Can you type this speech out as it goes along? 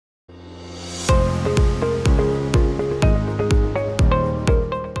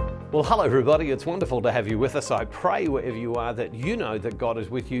Well, hello everybody. It's wonderful to have you with us. I pray wherever you are that you know that God is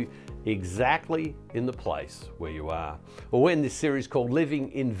with you exactly in the place where you are. Well, we're in this series called Living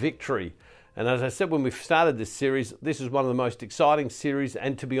in Victory. And as I said when we started this series, this is one of the most exciting series,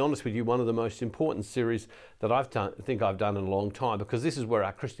 and to be honest with you, one of the most important series that I think I've done in a long time, because this is where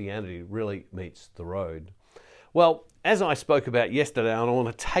our Christianity really meets the road. Well, as I spoke about yesterday, and I want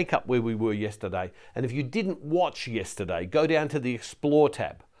to take up where we were yesterday, and if you didn't watch yesterday, go down to the Explore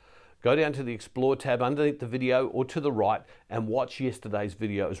tab. Go down to the Explore tab underneath the video or to the right and watch yesterday's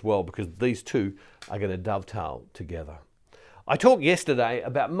video as well, because these two are going to dovetail together. I talked yesterday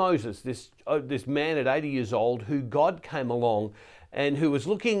about Moses, this man at 80 years old who God came along and who was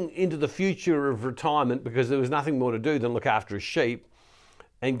looking into the future of retirement because there was nothing more to do than look after his sheep.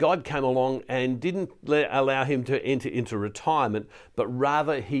 And God came along and didn't allow him to enter into retirement, but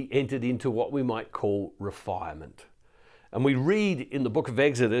rather he entered into what we might call refinement. And we read in the book of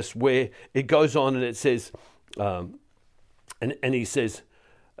Exodus where it goes on and it says, and he says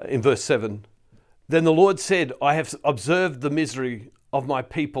in verse 7, "Then the Lord said, I have observed the misery of my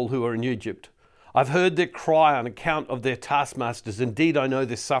people who are in Egypt. I've heard their cry on account of their taskmasters. Indeed, I know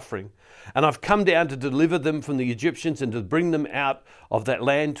their suffering. And I've come down to deliver them from the Egyptians and to bring them out of that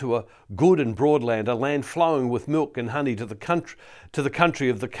land to a good and broad land, a land flowing with milk and honey, to the country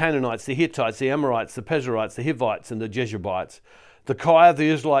of the Canaanites, the Hittites, the Amorites, the Perizzites, the Hivites, and the Jebusites. The cry of the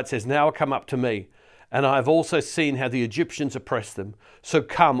Israelites has now come up to me, and I have also seen how the Egyptians oppress them. So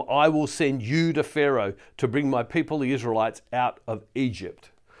come, I will send you to Pharaoh to bring my people, the Israelites, out of Egypt."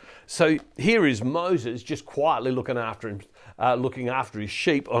 So here is Moses just quietly looking after his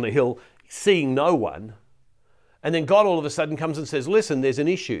sheep on a hill, seeing no one. And then God all of a sudden comes and says, listen, there's an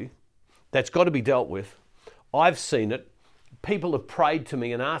issue that's got to be dealt with. I've seen it. People have prayed to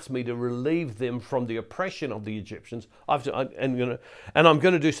me and asked me to relieve them from the oppression of the Egyptians. And I'm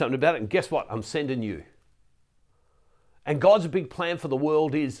going to do something about it. And guess what? I'm sending you. And God's big plan for the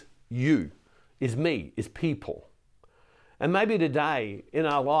world is you, is me, is people. And maybe today in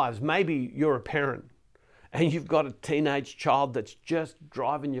our lives, maybe you're a parent and you've got a teenage child that's just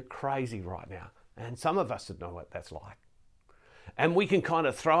driving you crazy right now. And some of us know what that's like. And we can kind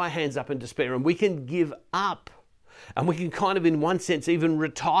of throw our hands up in despair and we can give up. And we can kind of, in one sense, even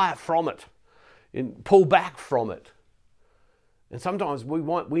retire from it and pull back from it. And sometimes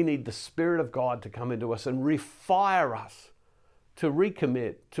we need the Spirit of God to come into us and refire us, to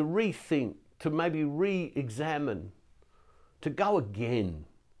recommit, to rethink, to maybe re-examine, to go again.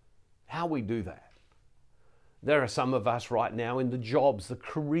 How we do that. There are some of us right now in the jobs, the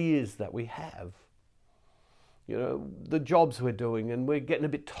careers that we have. You know, the jobs we're doing, and we're getting a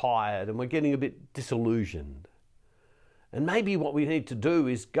bit tired and we're getting a bit disillusioned. And maybe what we need to do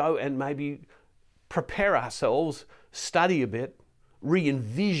is go and maybe prepare ourselves, study a bit,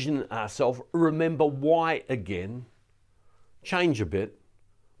 re-envision ourselves, remember why again, change a bit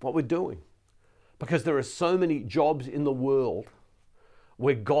what we're doing. Because there are so many jobs in the world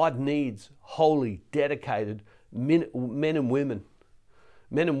where God needs holy, dedicated men and women.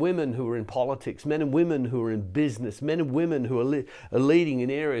 Men and women who are in politics, men and women who are in business, men and women who are leading in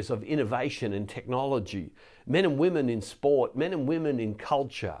areas of innovation and technology, men and women in sport, men and women in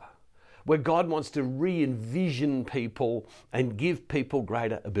culture, where God wants to re-envision people and give people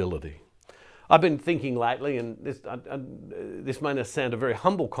greater ability. I've been thinking lately, and this may not sound a very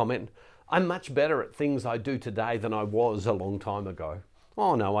humble comment, I'm much better at things I do today than I was a long time ago.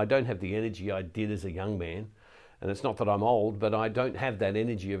 Oh no, I don't have the energy I did as a young man. And it's not that I'm old, but I don't have that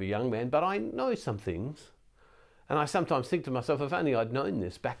energy of a young man. But I know some things. And I sometimes think to myself, if only I'd known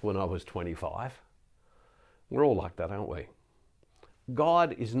this back when I was 25. We're all like that, aren't we?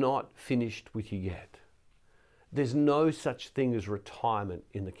 God is not finished with you yet. There's no such thing as retirement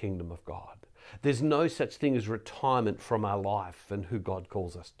in the kingdom of God. There's no such thing as retirement from our life and who God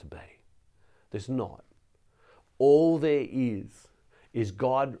calls us to be. There's not. All there is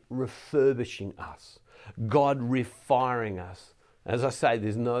God refurbishing us, God refiring us. As I say,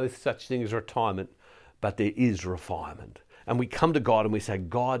 there's no such thing as retirement, but there is refinement. And we come to God and we say,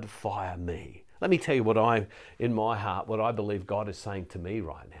 God, fire me. Let me tell you what in my heart, what I believe God is saying to me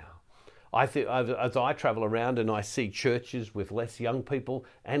right now. I think as I travel around and I see churches with less young people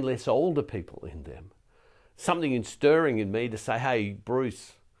and less older people in them, something is stirring in me to say, hey,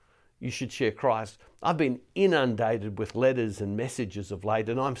 Bruce, you should share Christ. I've been inundated with letters and messages of late,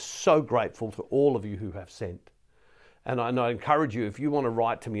 and I'm so grateful to all of you who have sent. And I encourage you, if you want to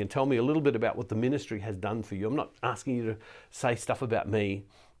write to me and tell me a little bit about what the ministry has done for you, I'm not asking you to say stuff about me.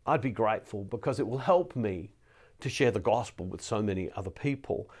 I'd be grateful because it will help me to share the gospel with so many other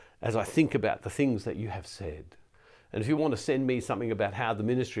people as I think about the things that you have said. And if you want to send me something about how the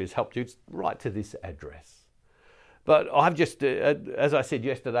ministry has helped you, write to this address. But I've just, as I said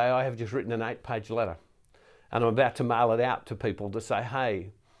yesterday, I have just written an 8-page letter. And I'm about to mail it out to people to say,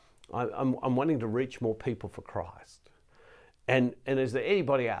 hey, I'm wanting to reach more people for Christ. And is there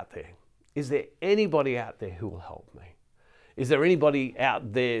anybody out there? Is there anybody out there who will help me? Is there anybody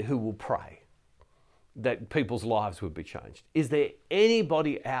out there who will pray that people's lives would be changed? Is there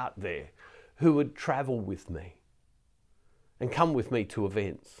anybody out there who would travel with me and come with me to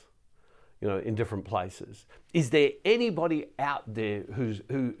events, in different places? Is there anybody out there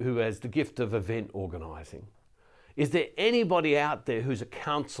who has the gift of event organising? Is there anybody out there who's a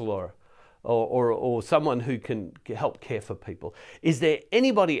counsellor or someone who can help care for people? Is there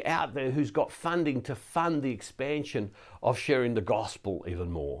anybody out there who's got funding to fund the expansion of sharing the gospel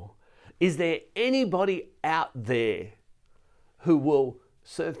even more? Is there anybody out there who will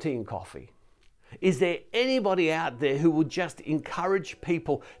serve tea and coffee? Is there anybody out there who will just encourage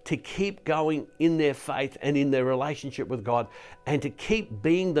people to keep going in their faith and in their relationship with God and to keep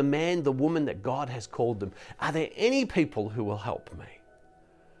being the man, the woman that God has called them? Are there any people who will help me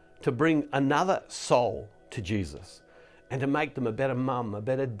to bring another soul to Jesus and to make them a better mum, a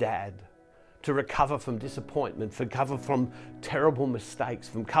better dad, to recover from disappointment, to recover from terrible mistakes,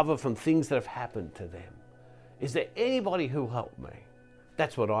 recover from things that have happened to them? Is there anybody who will help me?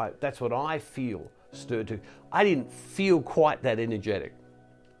 That's what I feel stirred to. I didn't feel quite that energetic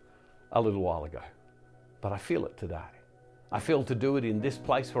a little while ago, but I feel it today. I feel to do it in this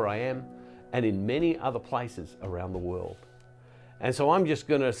place where I am and in many other places around the world. And so I'm just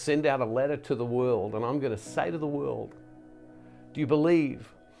going to send out a letter to the world, and I'm going to say to the world, do you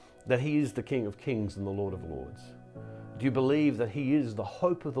believe that He is the King of Kings and the Lord of Lords? Do you believe that He is the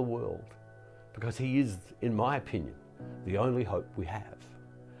hope of the world? Because He is, in my opinion, the only hope we have.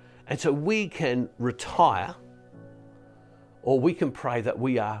 And so we can retire, or we can pray that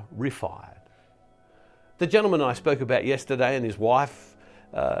we are refired. The gentleman I spoke about yesterday and his wife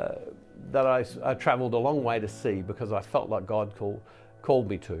that I travelled a long way to see because I felt like God called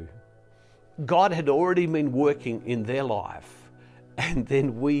me to. God had already been working in their life, and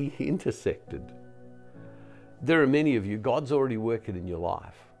then we intersected. There are many of you, God's already working in your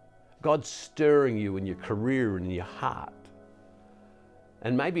life. God's stirring you in your career and in your heart.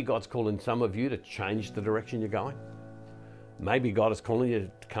 And maybe God's calling some of you to change the direction you're going. Maybe God is calling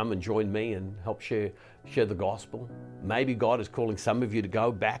you to come and join me and help share the gospel. Maybe God is calling some of you to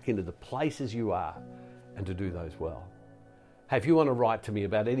go back into the places you are and to do those well. Hey, if you want to write to me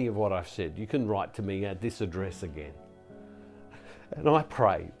about any of what I've said, you can write to me at this address again. And I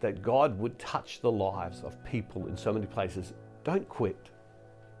pray that God would touch the lives of people in so many places. Don't quit.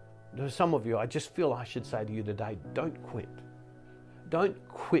 There's some of you, I just feel I should say to you today, don't quit. Don't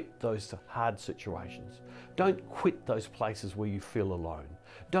quit those hard situations. Don't quit those places where you feel alone.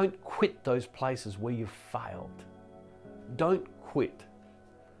 Don't quit those places where you've failed. Don't quit.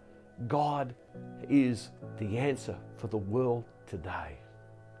 God is the answer for the world today.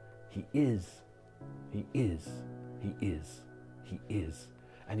 He is. He is. He is. He is.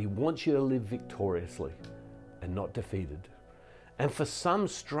 And He wants you to live victoriously and not defeated. And for some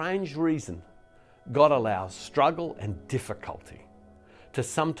strange reason, God allows struggle and difficulty to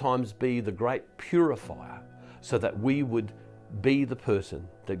sometimes be the great purifier so that we would be the person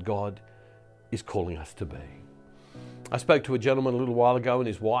that God is calling us to be. I spoke to a gentleman a little while ago and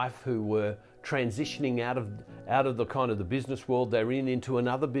his wife who were transitioning out of the kind of the business world they're in into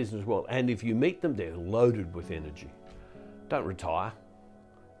another business world. And if you meet them, they're loaded with energy. Don't retire,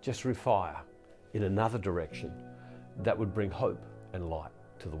 just refire in another direction that would bring hope and light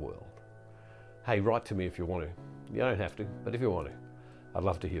to the world. Hey, write to me if you want to. You don't have to, but if you want to, I'd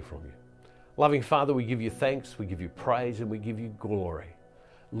love to hear from you. Loving Father, we give you thanks, we give you praise, and we give you glory.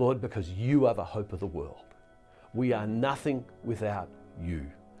 Lord, because you are the hope of the world. We are nothing without you.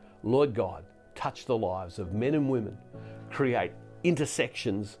 Lord God, touch the lives of men and women. Create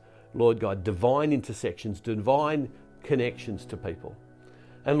intersections, Lord God, divine intersections, divine connections to people.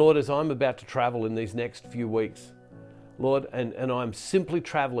 And Lord, as I'm about to travel in these next few weeks, Lord, and I'm simply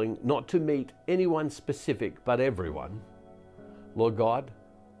traveling not to meet anyone specific, but everyone. Lord God,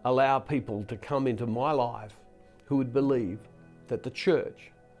 allow people to come into my life who would believe that the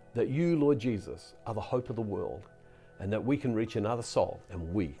church, that you, Lord Jesus, are the hope of the world, and that we can reach another soul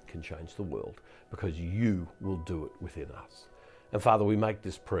and we can change the world because you will do it within us. And Father, we make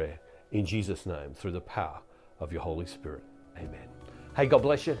this prayer in Jesus' name through the power of your Holy Spirit. Amen. Hey, God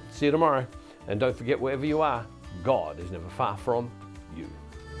bless you. See you tomorrow. And don't forget, wherever you are, God is never far from you.